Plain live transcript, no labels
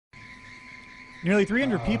Nearly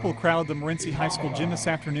 300 people crowded the Morenci High School gym this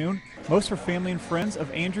afternoon. Most were family and friends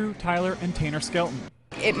of Andrew, Tyler, and Tanner Skelton.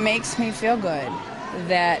 It makes me feel good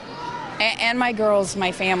that, and my girls,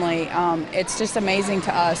 my family, it's just amazing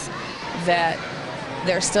to us that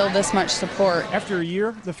there's still this much support. After a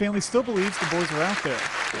year, the family still believes the boys are out there.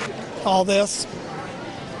 All this,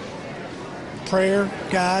 prayer,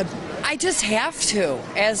 God. I just have to.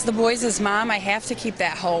 As the boys' mom, I have to keep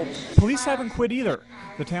that hope. Police haven't quit either.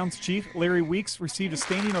 The town's chief, Larry Weeks, received a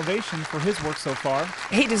standing ovation for his work so far.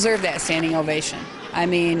 He deserved that standing ovation. I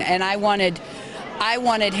mean, and I wanted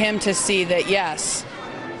him to see that, yes,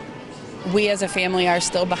 we as a family are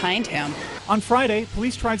still behind him. On Friday,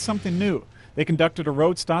 police tried something new. They conducted a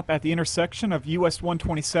road stop at the intersection of US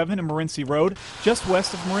 127 and Morenci Road, just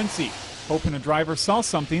west of Morenci, hoping a driver saw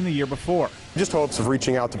something the year before. Just hopes of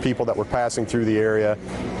reaching out to people that were passing through the area,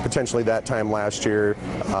 potentially that time last year,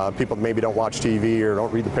 people that maybe don't watch TV or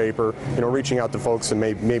don't read the paper, reaching out to folks and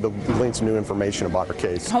maybe glean some new information about our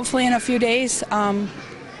case. Hopefully in a few days,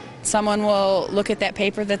 someone will look at that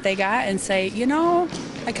paper that they got and say, you know,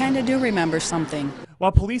 I kind of do remember something.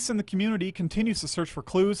 While police in the community continues to search for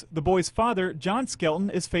clues, the boy's father, John Skelton,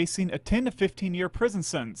 is facing a 10 to 15-year prison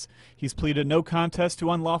sentence. He's pleaded no contest to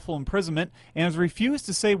unlawful imprisonment and has refused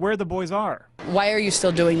to say where the boys are. Why are you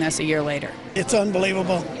still doing this a year later? It's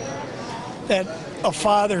unbelievable that a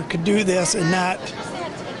father could do this and not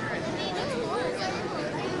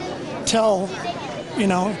tell,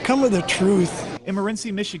 come with the truth. In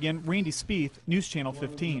Morenci, Michigan, Randy Spieth, News Channel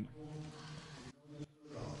 15.